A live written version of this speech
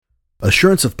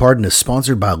Assurance of Pardon is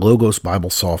sponsored by Logos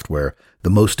Bible Software, the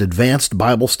most advanced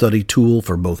Bible study tool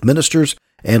for both ministers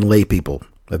and lay people.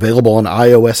 Available on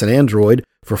iOS and Android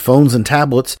for phones and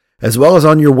tablets, as well as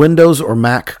on your Windows or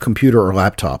Mac computer or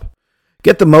laptop.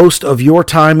 Get the most of your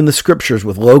time in the Scriptures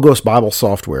with Logos Bible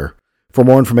Software. For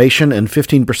more information and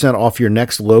 15% off your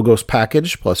next Logos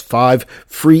package, plus 5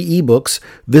 free ebooks,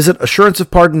 visit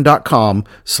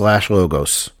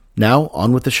assuranceofpardon.com/logos. Now,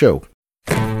 on with the show.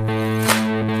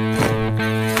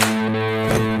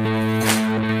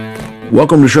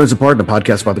 Welcome to Assurance of Pardon, a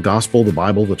podcast about the gospel, the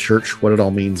Bible, the church, what it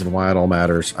all means, and why it all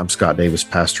matters. I'm Scott Davis,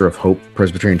 pastor of Hope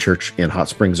Presbyterian Church in Hot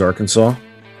Springs, Arkansas.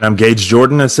 I'm Gage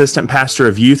Jordan, assistant pastor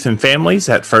of youth and families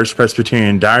at First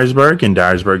Presbyterian Dyersburg in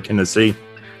Dyersburg, Tennessee.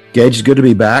 Gage, it's good to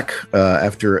be back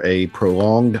after a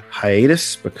prolonged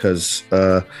hiatus because,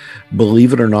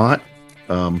 believe it or not,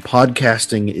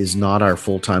 podcasting is not our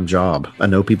full-time job. I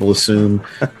know people assume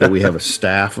that we have a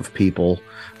staff of people,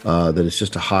 that it's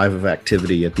just a hive of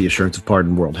activity at the Assurance of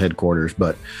Pardon World Headquarters.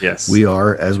 But yes, we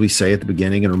are, as we say at the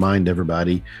beginning and remind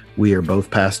everybody, we are both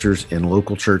pastors in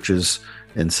local churches.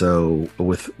 And so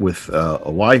with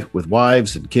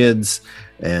wives and kids,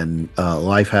 and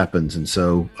life happens. And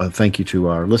so thank you to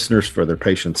our listeners for their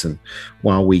patience. And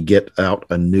while we get out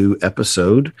a new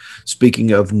episode,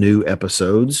 speaking of new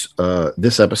episodes,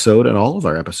 this episode and all of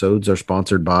our episodes are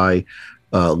sponsored by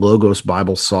Logos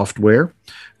Bible Software.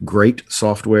 Great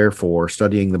software for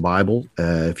studying the Bible.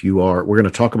 We're going to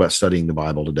talk about studying the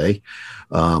Bible today.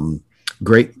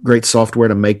 Great software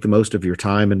to make the most of your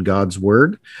time in God's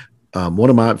Word.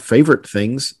 One of my favorite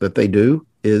things that they do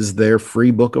is their free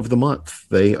book of the month.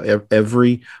 They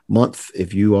every month,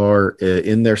 if you are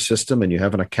in their system and you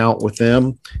have an account with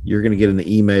them, you're going to get an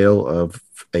email of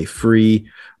a free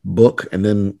book, and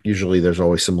then usually there's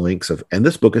always some links and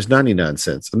this book is 99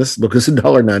 cents and this book is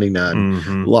 $1.99.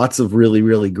 Mm-hmm. Lots of really,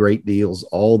 really great deals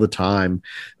all the time.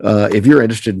 If you're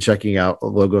interested in checking out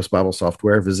Logos Bible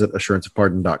Software, visit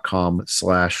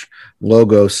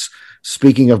assuranceofpardon.com/logos.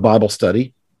 Speaking of Bible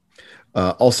study,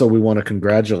 also we want to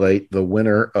congratulate the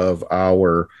winner of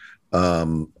our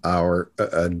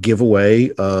giveaway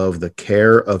of the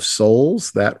Care of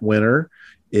Souls. That winner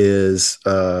is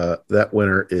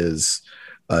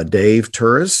Dave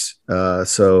Turris.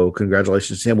 So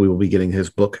congratulations to him. We will be getting his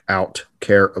book out,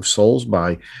 Care of Souls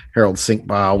by Harold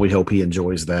Sinkbile. We hope he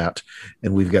enjoys that.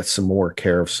 And we've got some more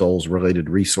Care of Souls related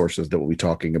resources that we'll be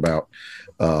talking about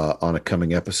on a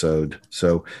coming episode.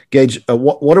 So Gage,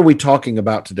 what are we talking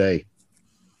about today?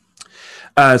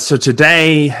 So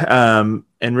today, and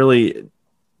really,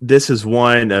 this is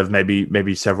one of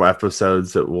maybe several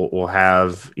episodes that we'll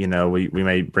have. You know, we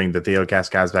may bring the Theocast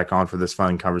guys back on for this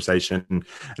fun conversation.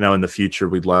 I know in the future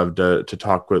we'd love to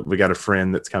talk with. We got a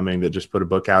friend that's coming that just put a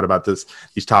book out about these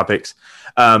topics.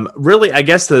 Really, I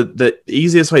guess the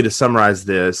easiest way to summarize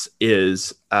this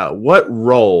is what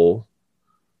role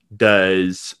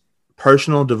does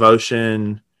personal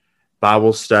devotion,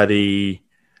 Bible study,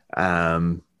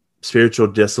 spiritual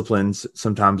disciplines,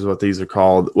 sometimes what these are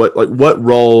called, what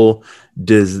role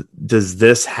does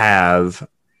this have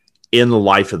in the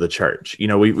life of the church? You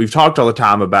know, we've talked all the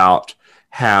time about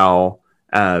how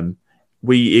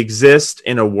we exist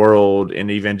in a world in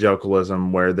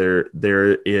evangelicalism where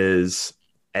there is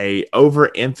a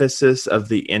overemphasis of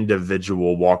the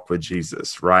individual walk with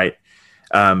Jesus, right?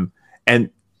 And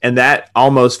that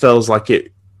almost feels like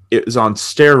it was on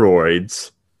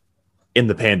steroids in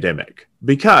the pandemic,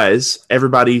 because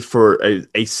everybody for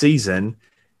a season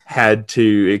had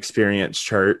to experience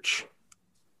church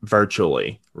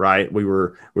virtually, right? We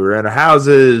were in our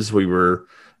houses, we were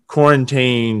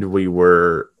quarantined, we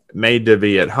were made to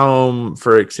be at home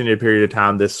for an extended period of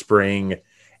time this spring.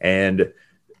 And,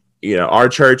 you know, our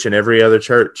church and every other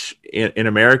church in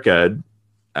America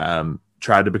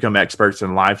tried to become experts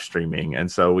in live streaming.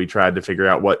 And so we tried to figure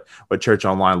out what church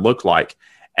online looked like.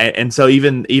 And so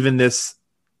even this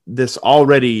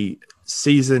already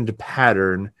seasoned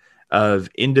pattern of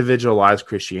individualized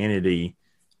Christianity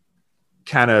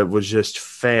kind of was just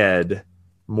fed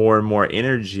more and more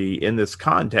energy in this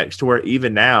context, where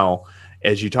even now,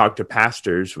 as you talk to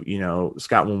pastors, you know,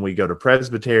 Scott, when we go to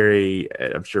Presbytery,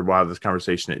 I'm sure we'll have this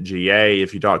conversation at GA.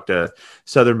 If you talk to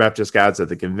Southern Baptist guys at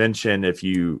the convention, if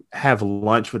you have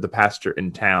lunch with the pastor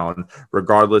in town,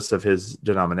 regardless of his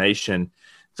denomination,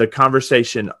 the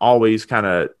conversation always kind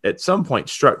of at some point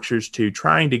structures to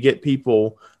trying to get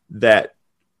people that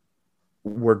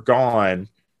were gone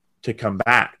to come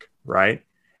back, right?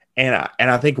 And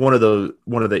I think one of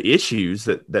the issues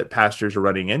that pastors are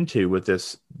running into with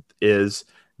this is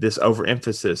this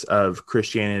overemphasis of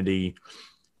Christianity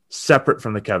separate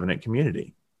from the covenant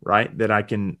community. right? That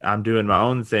I'm doing my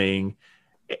own thing,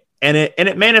 and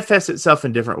it manifests itself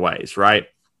in different ways, right?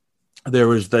 There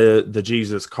was the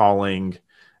Jesus calling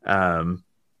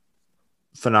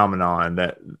phenomenon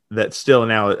that's still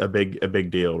now a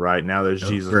big deal, right? Now there's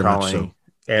Jesus calling,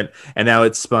 and now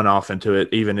it's spun off into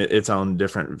its own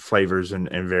different flavors and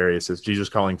various. It's Jesus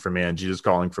calling for men, Jesus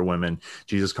calling for women,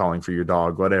 Jesus calling for your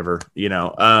dog, whatever,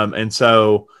 and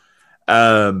so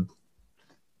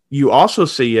you also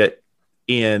see it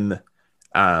in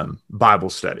Bible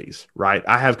studies, right?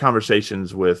 I have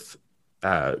conversations with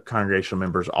congregational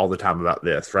members all the time about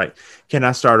this, right? Can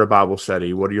I start a Bible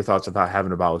study? What are your thoughts about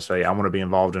having a Bible study? I want to be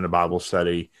involved in a Bible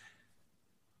study.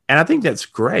 And I think that's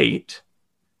great.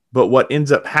 But what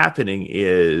ends up happening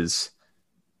is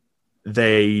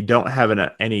they don't have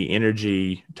any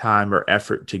energy, time, or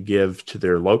effort to give to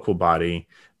their local body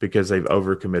because they've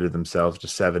overcommitted themselves to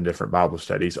 7 different Bible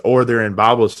studies, or they're in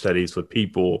Bible studies with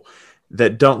people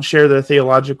that don't share their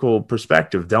theological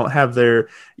perspective, don't have their,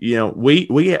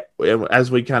 we,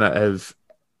 as we kind of have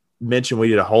mentioned, we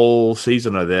did a whole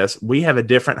season of this. We have a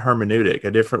different hermeneutic,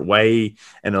 a different way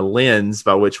and a lens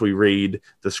by which we read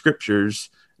the scriptures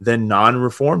than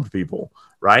non-reformed people,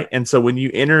 right? And so when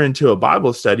you enter into a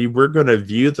Bible study, we're going to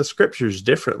view the scriptures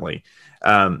differently,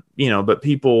 but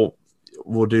people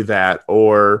will do that,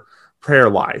 or prayer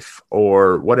life,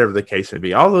 or whatever the case may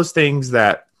be. All those things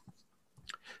that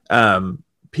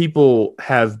people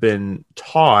have been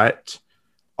taught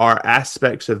are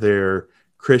aspects of their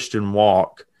Christian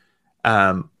walk.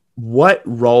 What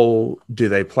role do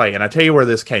they play? And I tell you where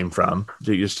this came from,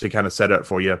 just to kind of set up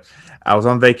for you. I was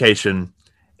on vacation,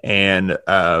 and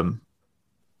one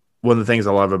of the things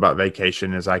I love about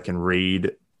vacation is I can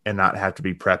read and not have to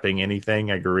be prepping anything.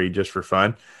 I can read just for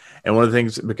fun. And one of the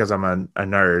things, because I'm a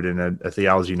nerd and a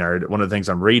theology nerd, one of the things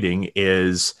I'm reading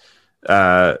is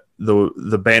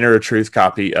the Banner of Truth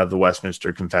copy of the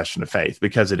Westminster Confession of Faith,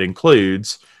 because it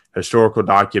includes historical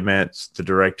documents, the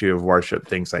Directory of Worship,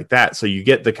 things like that. So you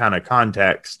get the kind of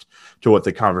context to what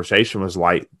the conversation was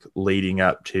like leading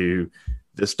up to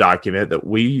this document that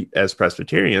we as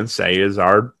Presbyterians say is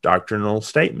our doctrinal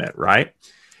statement, right?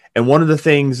 And one of the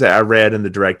things that I read in the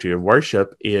Directory of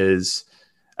Worship is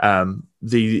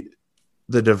the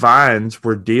divines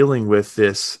were dealing with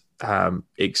this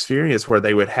experience where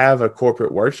they would have a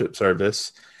corporate worship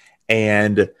service,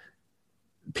 and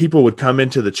people would come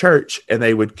into the church and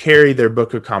they would carry their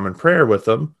Book of Common Prayer with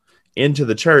them into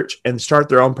the church and start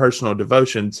their own personal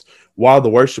devotions while the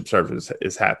worship service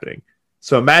is happening.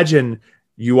 So imagine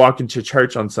you walk into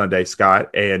church on Sunday, Scott,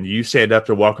 and you stand up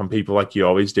to welcome people like you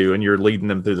always do, and you're leading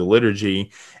them through the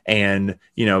liturgy. And,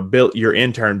 Bill, your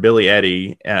intern, Billy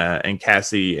Eddy, and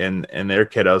Cassie and their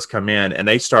kiddos come in, and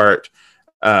they start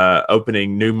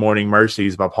opening New Morning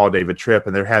Mercies by Paul David Tripp,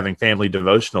 and they're having family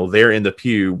devotional. They're in the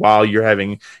pew while you're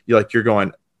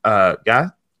going, guy,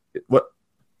 what?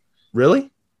 Really?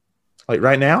 Like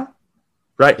right now?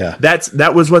 Right. Yeah.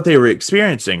 That was what they were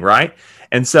experiencing. Right.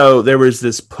 And so there was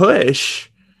this push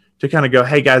to kind of go,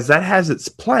 hey guys, that has its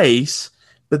place,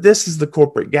 but this is the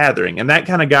corporate gathering. And that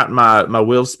kind of got my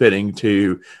wheels spinning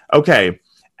to, okay,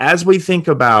 as we think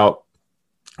about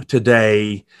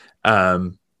today,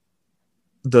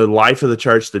 the life of the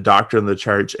church, the doctrine of the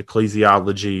church,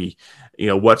 ecclesiology,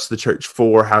 what's the church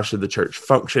for? How should the church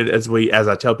function? As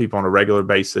I tell people on a regular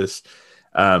basis,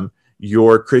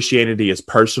 your Christianity is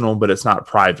personal, but it's not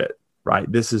private,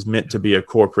 right? This is meant to be a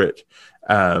corporate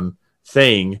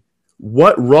thing.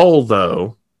 What role,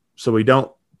 though, so we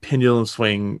don't pendulum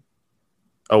swing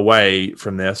away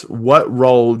from this, what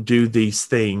role do these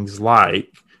things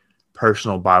like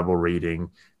personal Bible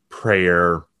reading,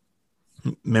 prayer,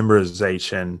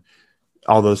 memorization,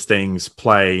 all those things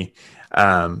play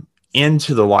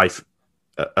into the life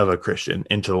of a Christian,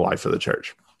 into the life of the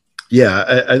church?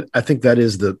 Yeah, I think that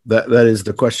is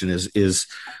the question is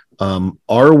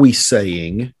are we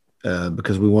saying,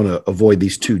 because we want to avoid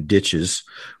these two ditches.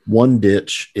 One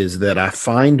ditch is that I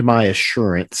find my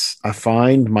assurance. I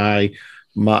find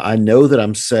I know that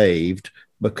I'm saved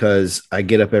because I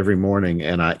get up every morning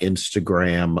and I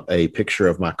Instagram a picture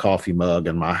of my coffee mug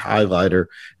and my highlighter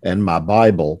and my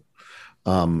Bible.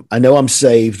 I know I'm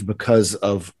saved because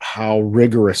of how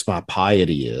rigorous my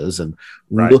piety is, and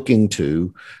right. Looking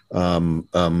to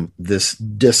this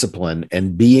discipline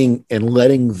and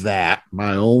letting that,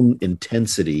 my own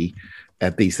intensity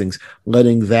at these things,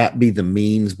 letting that be the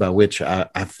means by which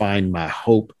I find my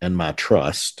hope and my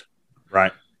trust.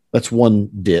 Right. That's one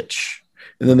ditch.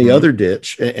 And then the other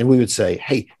ditch, and we would say,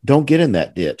 hey, don't get in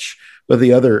that ditch. But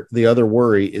the other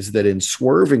worry is that in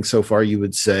swerving so far, you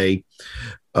would say,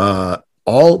 but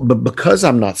because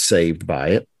I'm not saved by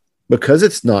it, because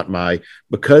it's not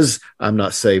because I'm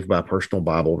not saved by personal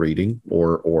Bible reading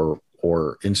or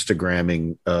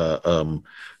Instagramming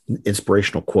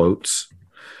inspirational quotes,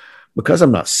 because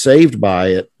I'm not saved by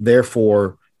it,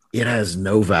 therefore it has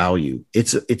no value.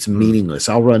 It's meaningless.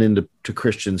 I'll run into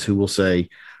Christians who will say,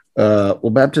 well,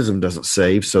 baptism doesn't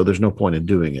save, so there's no point in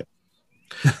doing it.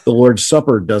 The Lord's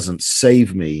Supper doesn't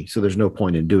save me, so there's no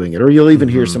point in doing it. Or you'll even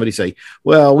hear somebody say,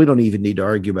 well, we don't even need to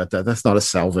argue about that. That's not a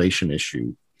salvation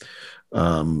issue.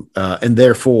 And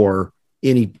therefore,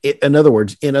 any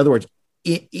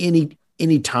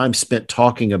time spent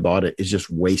talking about it is just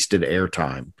wasted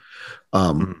airtime.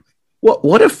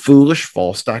 What a foolish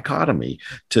false dichotomy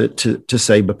to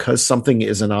say, because something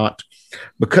is not,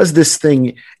 because this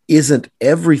thing isn't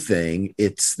everything,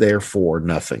 it's therefore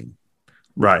nothing.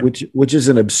 Right. Which is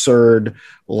an absurd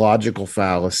logical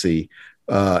fallacy.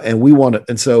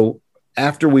 And so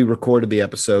after we recorded the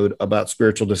episode about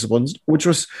spiritual disciplines, which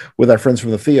was with our friends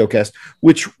from the Theocast,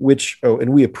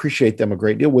 and we appreciate them a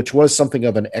great deal, which was something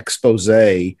of an expose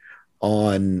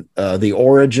on the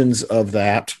origins of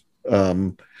that,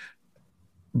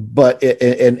 but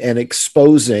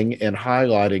exposing and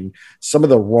highlighting some of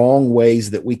the wrong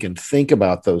ways that we can think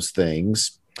about those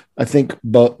things. I think,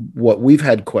 but what we've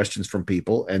had questions from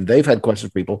people, and they've had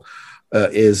questions from people,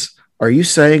 is, are you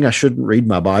saying I shouldn't read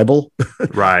my Bible?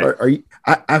 Right.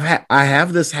 I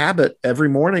have this habit every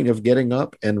morning of getting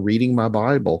up and reading my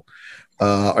Bible.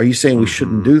 Are you saying we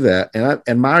shouldn't do that?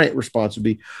 And my response would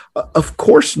be, of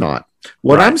course not.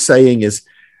 What I'm saying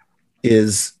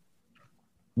is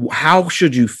how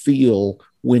should you feel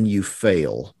when you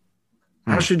fail?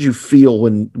 How should you feel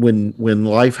when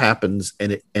life happens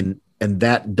and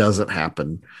that doesn't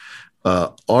happen?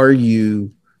 Are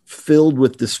you filled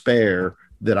with despair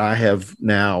that I have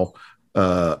now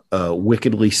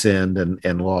wickedly sinned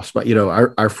and lost my,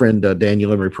 our friend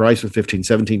Daniel Emery Price with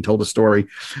 1517 told a story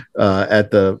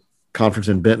at the conference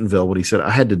in Bentonville when he said,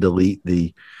 I had to delete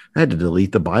the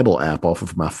Bible app off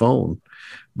of my phone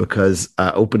because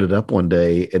I opened it up one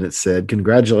day and it said,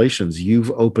 congratulations,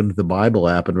 you've opened the Bible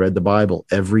app and read the Bible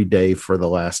every day for the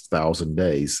last 1,000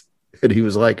 days. And he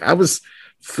was like, I was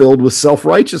filled with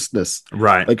self-righteousness.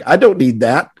 Right. Like, I don't need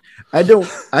that. I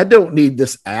don't need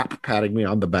this app patting me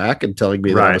on the back and telling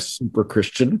me that I'm a super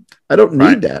Christian. I don't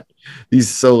need that.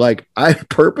 I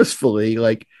purposefully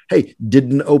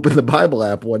didn't open the Bible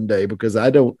app one day because I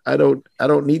don't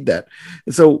need that.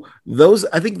 And so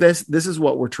I think this is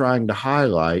what we're trying to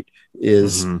highlight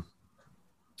is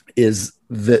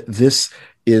that this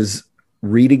is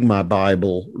reading my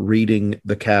Bible, reading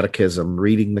the catechism,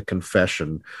 reading the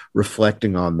confession,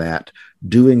 reflecting on that,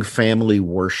 doing family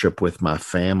worship with my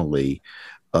family,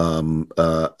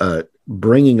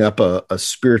 bringing up a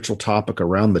spiritual topic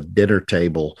around the dinner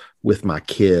table with my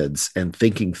kids and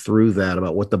thinking through that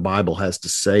about what the Bible has to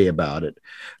say about it.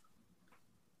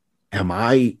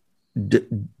 Every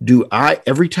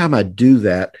time I do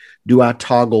that, do I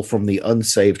toggle from the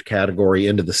unsaved category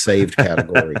into the saved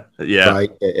category? Yeah. Right.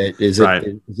 Is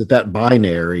it that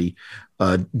binary?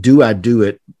 Do I do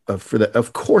it for that?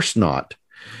 Of course not.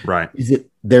 Right. Is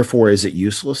it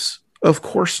useless? Of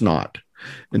course not.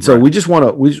 And so we just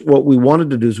what we wanted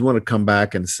to do is we want to come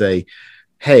back and say,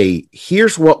 hey,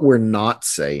 here's what we're not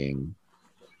saying.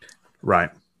 Right.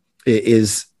 It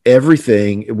is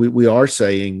everything. We are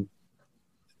saying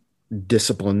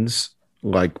disciplines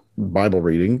like Bible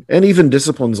reading, and even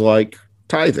disciplines like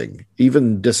tithing,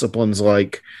 even disciplines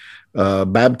like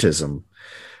baptism,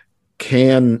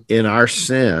 can, in our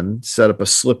sin, set up a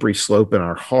slippery slope in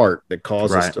our heart that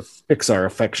causes us to fix our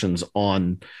affections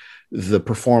on the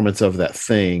performance of that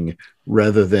thing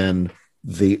rather than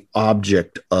the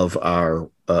object of our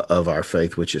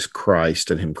faith, which is Christ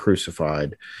and Him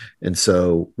crucified. And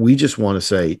so we just want to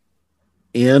say,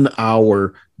 in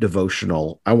our devotions,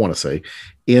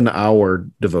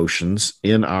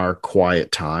 in our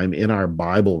quiet time, in our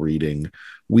Bible reading,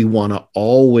 we want to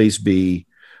always be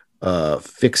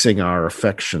fixing our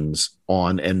affections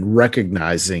on and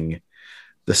recognizing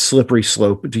the slippery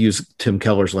slope, to use Tim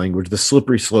Keller's language, the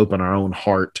slippery slope in our own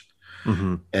heart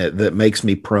that makes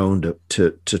me prone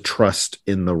to trust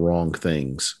in the wrong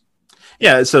things.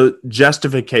 Yeah. So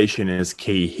justification is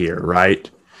key here,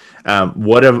 right?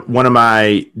 What am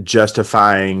I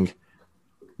justifying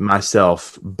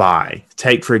myself by?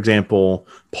 Take, for example,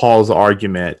 Paul's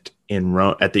argument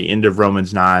at the end of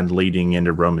Romans 9, leading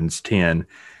into Romans 10,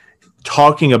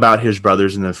 talking about his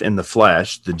brothers in the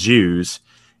flesh, the Jews.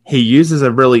 He uses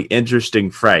a really interesting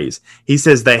phrase. He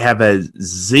says they have a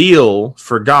zeal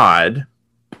for God,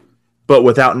 but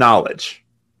without knowledge,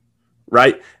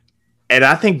 right? And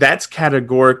I think that's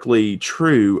categorically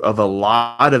true of a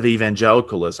lot of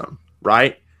evangelicalism,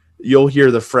 right? You'll hear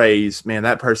the phrase, man,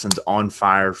 that person's on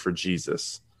fire for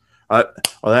Jesus. Or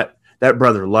that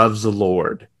brother loves the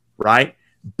Lord, right?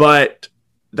 But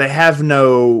they have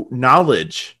no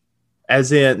knowledge,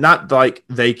 as in not like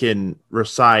they can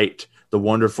recite the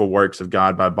wonderful works of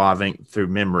God by bobbing through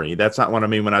memory. That's not what I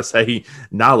mean when I say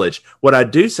knowledge. What I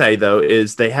do say, though,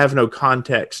 is they have no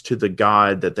context to the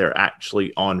God that they're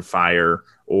actually on fire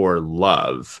or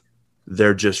love.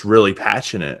 They're just really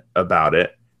passionate about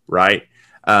it, right?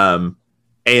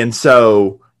 And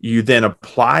so you then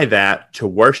apply that to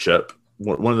worship.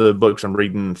 One of the books I'm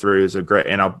reading through is a great,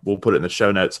 and we'll put it in the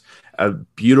show notes, a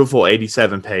beautiful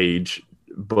 87-page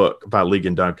book by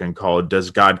Ligon Duncan called Does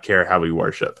God Care How We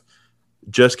Worship?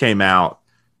 Just came out.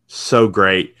 So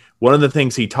great. One of the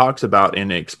things he talks about in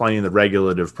explaining the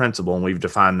regulative principle, and we've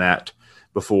defined that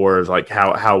before, is like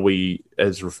how we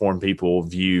as Reformed people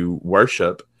view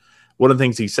worship. One of the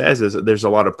things he says is that there's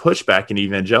a lot of pushback in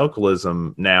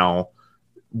evangelicalism now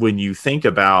when you think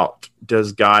about,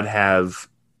 does God have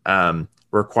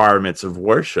requirements of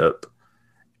worship?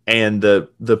 And the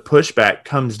pushback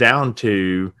comes down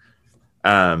to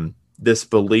this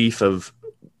belief of,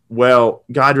 well,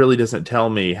 God really doesn't tell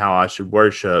me how I should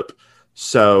worship,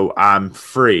 so I'm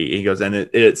free. He goes, and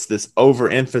it's this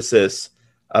overemphasis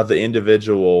of the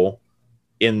individual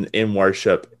in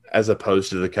worship as opposed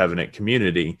to the covenant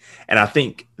community. And I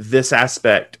think this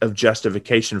aspect of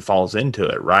justification falls into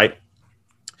it, right?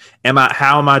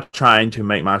 How am I trying to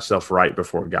make myself right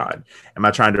before God? Am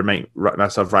I trying to make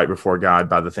myself right before God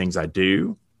by the things I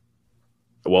do?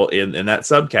 Well, in that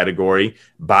subcategory,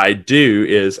 by do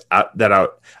is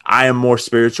that I am more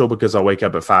spiritual because I wake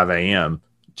up at 5 a.m.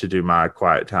 to do my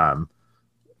quiet time.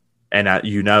 And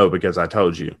because I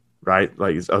told you, right?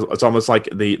 Like it's almost like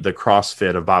the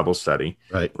CrossFit of Bible study,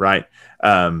 right?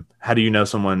 How do you know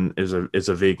someone is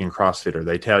a vegan CrossFitter?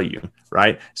 They tell you,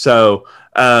 right? So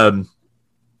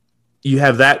you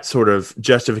have that sort of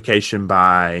justification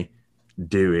by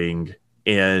doing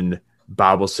in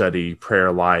Bible study,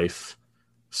 prayer life,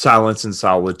 silence and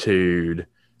solitude,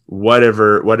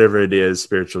 whatever it is,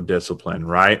 spiritual discipline,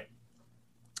 right?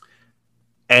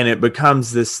 And it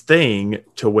becomes this thing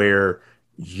to where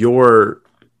your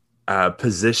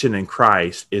position in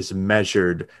Christ is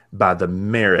measured by the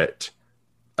merit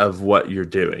of what you're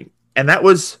doing. And that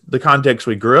was the context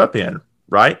we grew up in,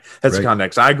 right? That's the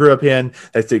context I grew up in.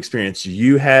 That's the experience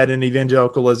you had in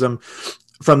evangelicalism.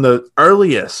 From the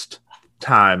earliest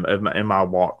time in my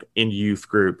walk in youth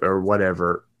group or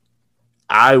whatever,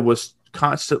 I was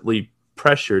constantly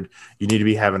pressured. You need to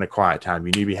be having a quiet time.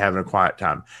 You need to be having a quiet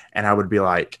time. And I would be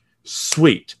like,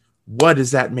 sweet. What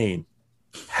does that mean?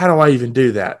 How do I even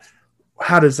do that?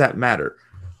 How does that matter?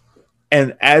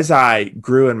 And as I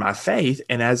grew in my faith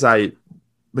and as I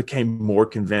became more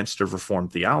convinced of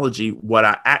Reformed theology, what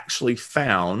I actually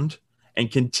found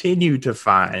and continue to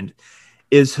find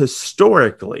is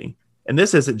historically, and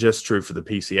this isn't just true for the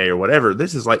PCA or whatever,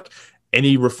 this is like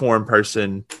any Reformed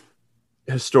person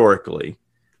historically,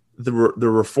 the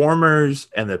Reformers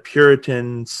and the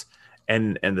Puritans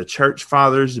and the church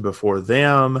fathers before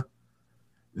them,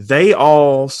 they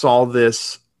all saw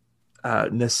this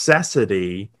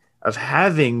necessity of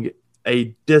having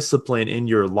a discipline in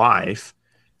your life.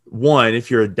 One,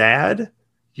 if you're a dad,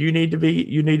 you need to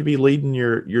be leading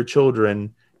your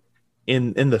children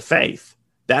in the faith.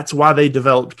 That's why they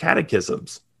developed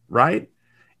catechisms, right?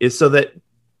 Is so that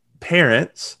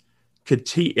parents could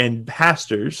teach and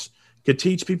pastors could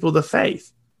teach people the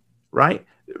faith, right?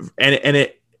 And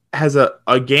it has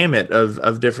a gamut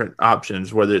of different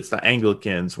options, whether it's the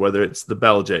Anglicans, whether it's the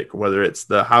Belgic, whether it's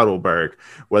the Heidelberg,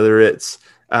 whether it's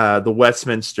the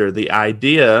Westminster. The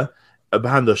idea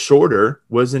behind the shorter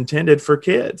was intended for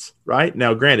kids, right?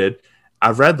 Now, granted,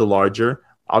 I've read the larger.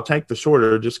 I'll take the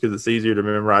shorter just because it's easier to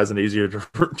memorize and easier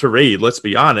to read. Let's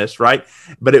be honest, right?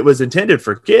 But it was intended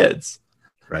for kids,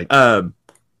 right? And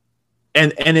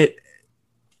it.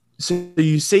 So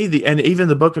you see and even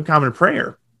the Book of Common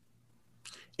Prayer,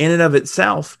 in and of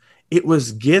itself, it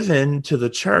was given to the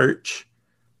church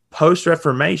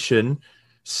post-Reformation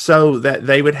so that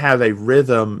they would have a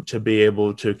rhythm to be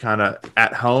able to kind of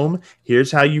at home.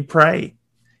 Here's how you pray.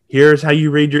 Here's how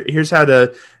you read here's how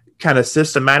to kind of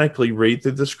systematically read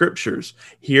through the scriptures.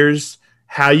 Here's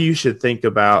how you should think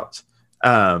about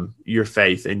your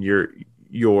faith and your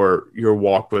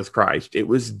walk with Christ. It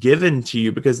was given to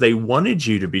you because they wanted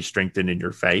you to be strengthened in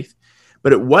your faith,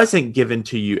 but it wasn't given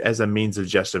to you as a means of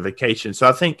justification. So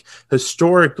I think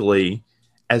historically,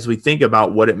 as we think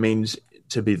about what it means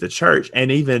to be the church,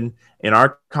 and even in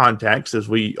our context, as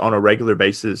we on a regular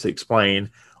basis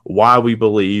explain why we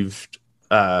believed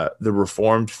the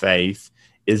Reformed faith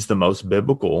is the most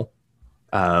biblical.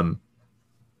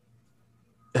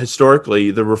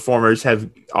 Historically, the Reformers have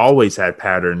always had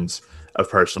patterns of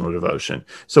personal devotion.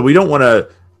 So we don't want to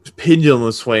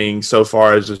pendulum swing so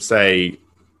far as to say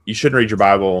you shouldn't read your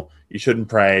Bible, you shouldn't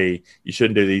pray, you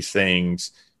shouldn't do these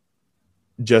things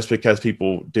just because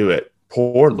people do it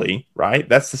poorly, right?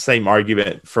 That's the same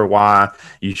argument for why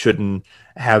you shouldn't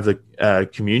have the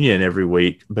communion every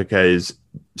week, because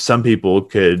some people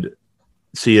could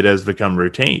see it as become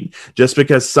routine. Just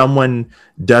because someone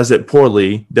does it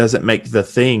poorly doesn't make the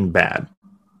thing bad.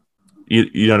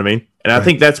 You know what I mean? And right. I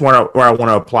think that's where I want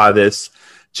to apply this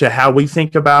to how we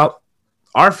think about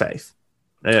our faith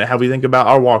and how we think about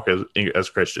our walk as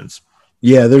Christians.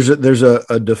 Yeah, there's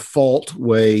a default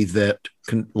way that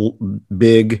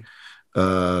big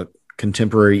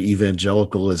contemporary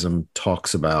evangelicalism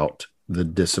talks about the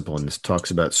disciplines,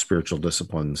 talks about spiritual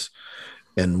disciplines,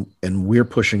 and we're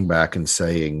pushing back and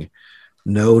saying,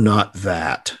 no, not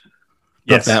that.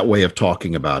 Yes. Not that way of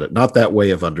talking about it, not that way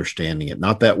of understanding it,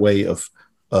 not that way of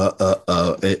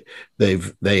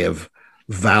they have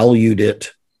valued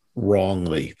it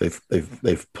wrongly.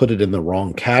 They've put it in the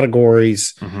wrong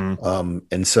categories. Mm-hmm.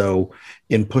 And so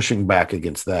in pushing back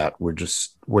against that,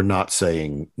 we're not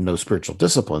saying no spiritual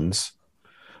disciplines.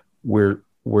 We're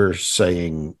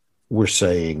saying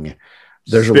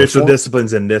there's spiritual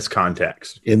disciplines in this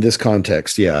context. In this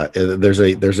context, yeah,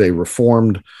 there's a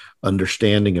reformed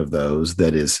understanding of those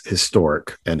that is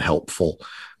historic and helpful,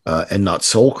 and not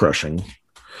soul crushing.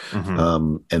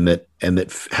 Mm-hmm. And that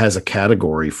has a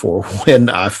category for when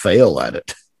I fail at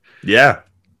it. Yeah.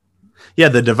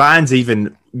 The divines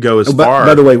even go as far.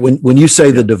 By the way, when you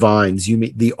say the divines, you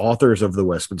mean the authors of the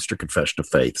Westminster Confession of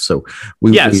Faith. So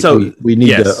we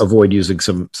need to avoid using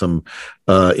some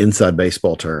inside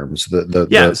baseball terms.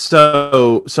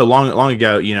 So long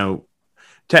ago,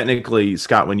 technically,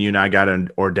 Scott, when you and I got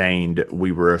ordained,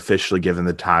 we were officially given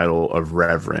the title of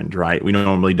Reverend, right? We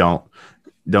normally don't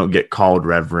get called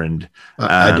Reverend.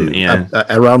 I do.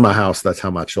 Around my house, that's how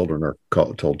my children are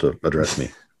told to address me.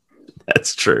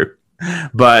 That's true.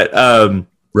 But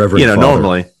Reverend Father.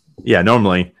 normally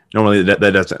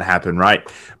that doesn't happen, right?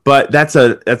 But that's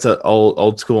a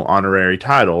old school honorary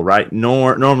title, right?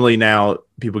 Normally now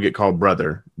people get called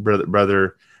brother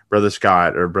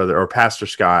Scott or Pastor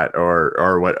Scott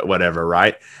or whatever,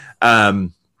 right?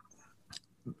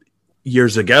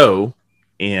 Years ago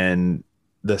in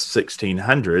the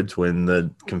 1600s, when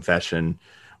the confession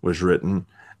was written,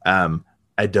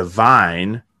 a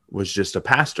divine was just a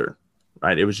pastor,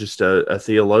 right? It was just a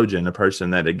theologian, a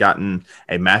person that had gotten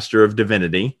a Master of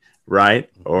Divinity, right?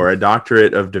 Or a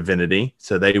doctorate of divinity.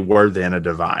 So they were then a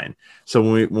divine.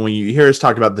 So when you hear us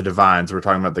talk about the divines, we're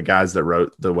talking about the guys that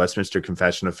wrote the Westminster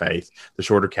Confession of Faith, the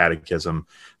Shorter Catechism,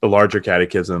 the Larger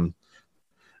Catechism,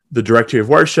 the Directory of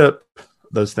Worship,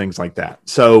 those things like that.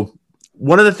 So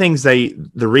one of the things the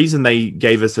reason they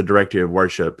gave us a Directory of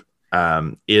Worship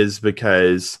is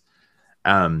because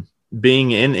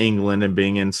being in England and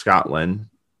being in Scotland,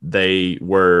 they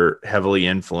were heavily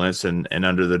influenced and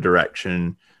under the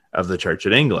direction of the Church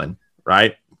of England,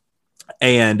 right?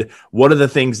 And one of the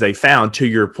things they found, to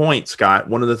your point, Scott,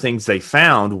 one of the things they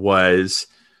found was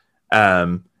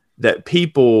that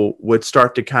people would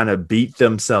start to kind of beat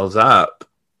themselves up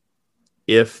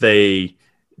if they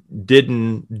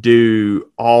didn't do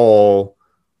all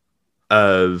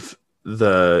of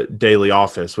the daily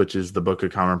office, which is the Book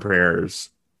of Common Prayers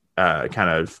kind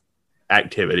of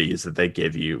activities that they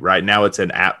give you. Right now it's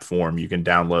an app form. You can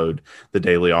download the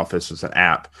daily office as an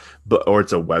app, or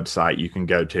it's a website you can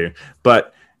go to.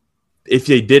 But if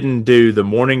they didn't do the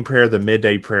morning prayer, the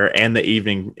midday prayer, and the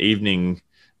evening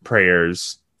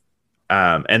prayers,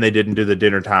 and they didn't do the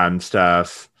dinner time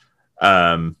stuff,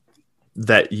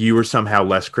 that you were somehow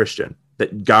less Christian,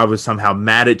 that God was somehow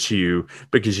mad at you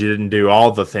because you didn't do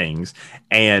all the things.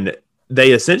 And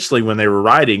they essentially, when they were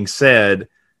writing, said,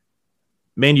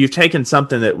 man, you've taken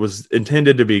something that was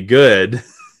intended to be good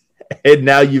and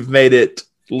now you've made it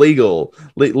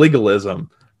legalism,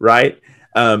 right?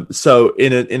 So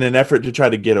in an effort to try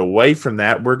to get away from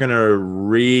that, we're going to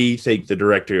rethink the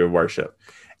Directory of Worship.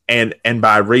 And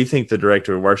by rethink the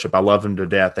Directory of Worship, I love them to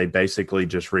death. They basically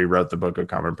just rewrote the Book of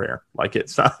Common Prayer. Like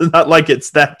it's not like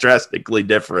it's that drastically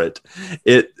different.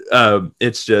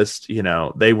 It's just,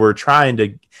 they were trying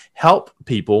to help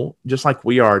people, just like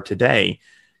we are today,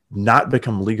 not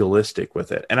become legalistic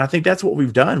with it. And I think that's what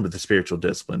we've done with the spiritual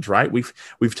disciplines, right?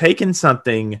 We've taken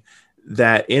something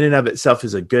that in and of itself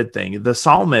is a good thing. The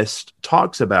psalmist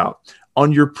talks about,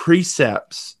 on your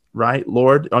precepts, right,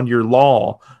 Lord, on your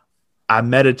law, I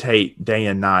meditate day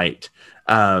and night.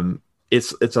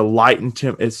 It's a light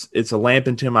into it's a lamp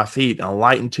into my feet and a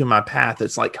light into my path.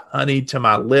 It's like honey to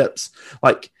my lips.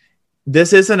 Like,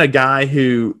 this isn't a guy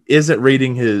who isn't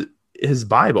reading his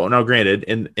Bible. Now, granted,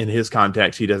 in his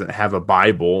context, he doesn't have a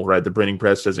Bible, right? The printing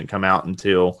press doesn't come out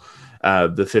until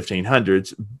the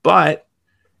 1500s, but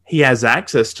he has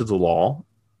access to the law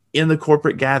in the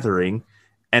corporate gathering,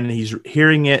 and he's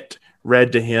hearing it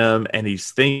read to him, and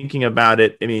he's thinking about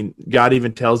it. I mean, God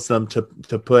even tells them to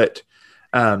put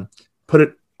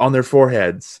it on their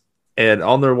foreheads and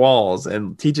on their walls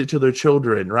and teach it to their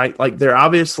children, right? Like, there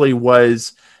obviously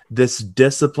was this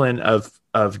discipline of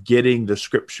getting the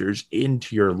scriptures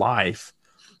into your life.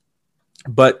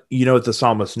 But you know what the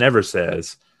psalmist never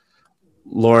says?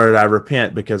 Lord, I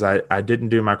repent because I didn't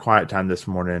do my quiet time this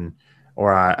morning,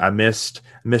 or I missed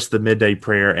the midday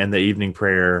prayer and the evening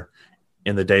prayer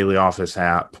in the daily office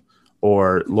app,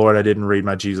 or Lord, I didn't read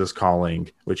my Jesus Calling,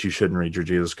 which you shouldn't read your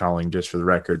Jesus Calling, just for the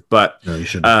record. But no, you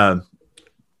shouldn't.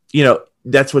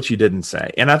 That's what you didn't say,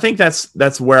 and I think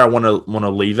that's where I want to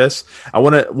leave us. I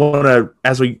want to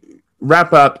as we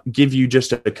wrap up, give you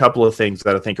just a couple of things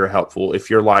that I think are helpful. If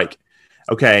you're like,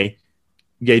 okay,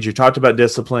 Gage, you talked about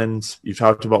disciplines, you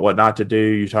talked about what not to do,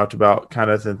 you talked about kind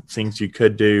of the things you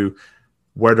could do.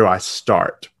 Where do I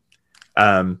start?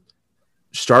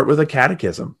 Start with a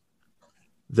catechism.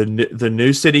 The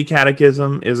New City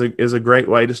Catechism is a great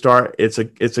way to start. It's a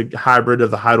hybrid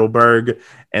of the Heidelberg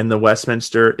and the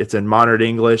Westminster. It's in modern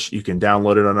English. You can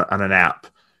download it on an app.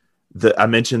 I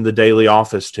mentioned the Daily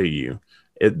Office to you.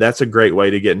 That's a great way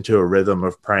to get into a rhythm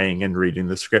of praying and reading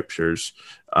the scriptures.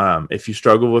 If you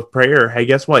struggle with prayer, hey,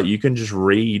 guess what? You can just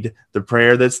read the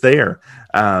prayer that's there.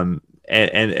 And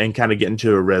kind of get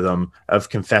into a rhythm of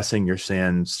confessing your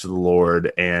sins to the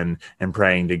Lord and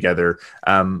praying together.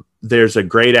 There's a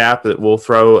great app that we'll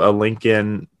throw a link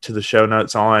in to the show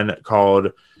notes on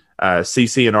called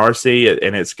CC and RC,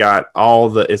 and it's got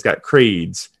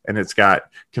creeds, and it's got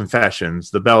confessions,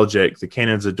 the Belgic, the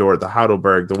Canons of Dort, the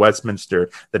Heidelberg, the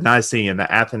Westminster, the Nicene,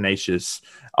 the Athanasius,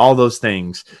 all those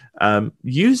things.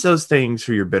 Use those things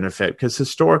for your benefit, because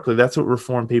historically that's what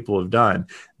Reformed people have done.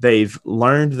 They've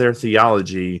learned their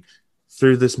theology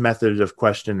through this method of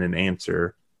question and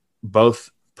answer,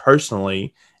 both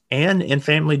personally and in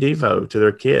family devo to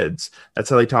their kids. That's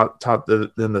how they taught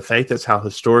them the faith. That's how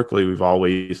historically we've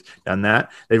always done that.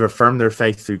 They've affirmed their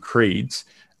faith through creeds.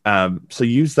 So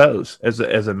use those as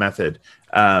a method.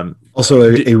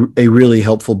 Also, a really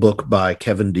helpful book by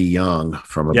Kevin DeYoung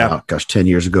from about 10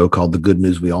 years ago called "The Good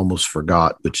News We Almost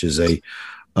Forgot," which is a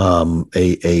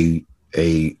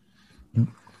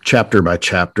chapter by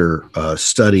chapter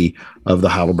study of the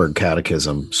Heidelberg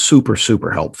Catechism. Super,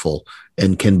 super helpful,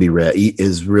 and can be read.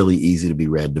 Is really easy to be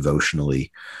read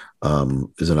devotionally.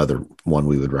 Is another one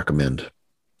we would recommend.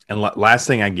 And last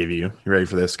thing I give you ready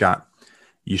for this, Scott?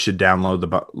 You should download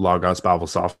the Logos Bible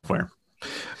software.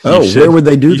 Where would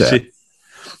they do that?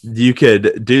 You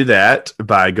could do that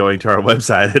by going to our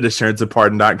website at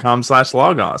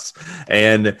assuranceofpardon.com/logos.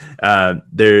 And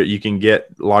there you can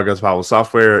get Logos Bible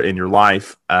software in your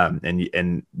life.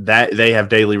 And that they have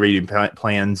daily reading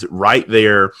plans right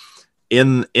there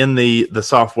in the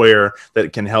software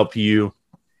that can help you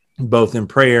both in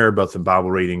prayer, both in Bible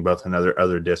reading, both in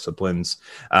other disciplines.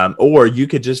 Or you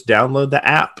could just download the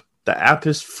app. The app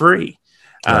is free.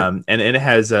 And it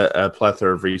has a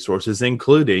plethora of resources,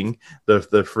 including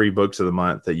the free books of the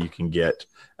month that you can get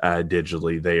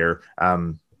digitally there.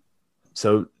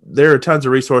 So there are tons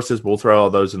of resources. We'll throw all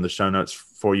those in the show notes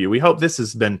for you. We hope this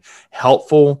has been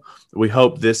helpful. We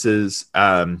hope this has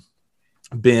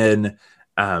been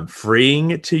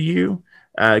freeing to you,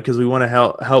 because we want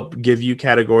to help give you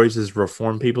categories as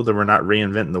Reformed people, that we're not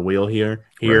reinventing the wheel here,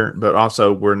 right. But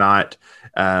also we're not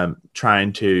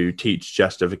trying to teach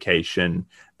justification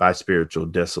by spiritual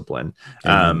discipline.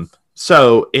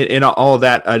 So in all of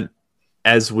that,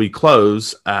 as we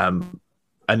close,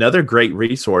 another great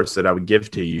resource that I would give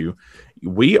to you,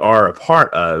 we are a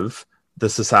part of the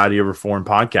Society of Reformed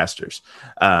Podcasters.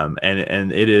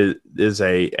 And it is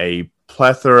a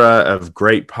plethora of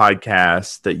great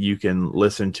podcasts that you can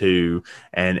listen to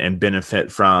and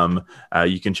benefit from.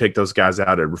 You can check those guys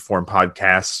out at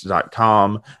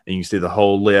reformpodcasts.com, and you can see the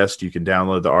whole list. You can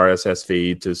download the RSS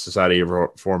feed to Society of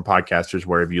Reformed Podcasters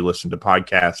wherever you listen to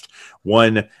podcasts.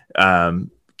 One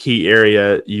key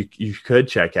area you could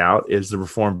check out is the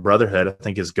Reformed Brotherhood. I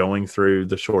think is going through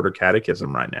the shorter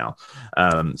catechism right now.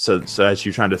 So as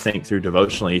you're trying to think through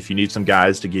devotionally, if you need some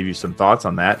guys to give you some thoughts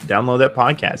on that, download that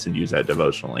podcast and use that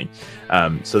devotionally.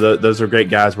 So those are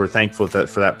great guys. We're thankful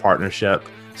for that partnership.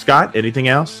 Scott, anything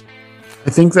else?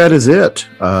 I think that is it.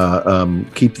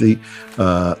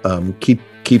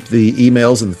 Keep keep the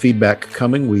emails and the feedback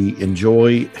coming. We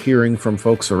enjoy hearing from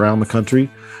folks around the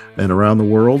country and around the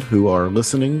world who are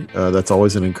listening. That's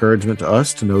always an encouragement to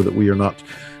us to know that we are not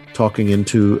talking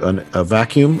into a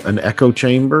vacuum, an echo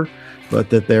chamber, but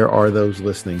that there are those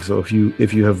listening. So if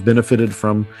you have benefited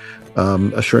from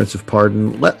assurance of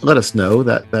pardon, let us know.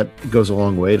 That goes a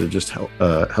long way to just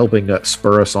helping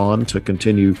spur us on to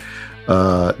continue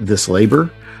this labor.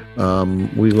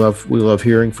 We love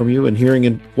hearing from you and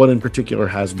hearing what in particular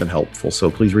has been helpful. So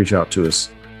please reach out to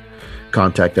us.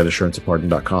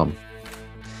 contact@assuranceofpardon.com.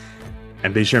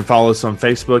 And be sure and follow us on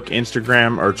Facebook,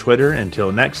 Instagram, or Twitter.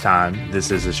 Until next time,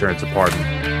 this is Assurance of Pardon.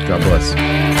 God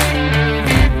bless.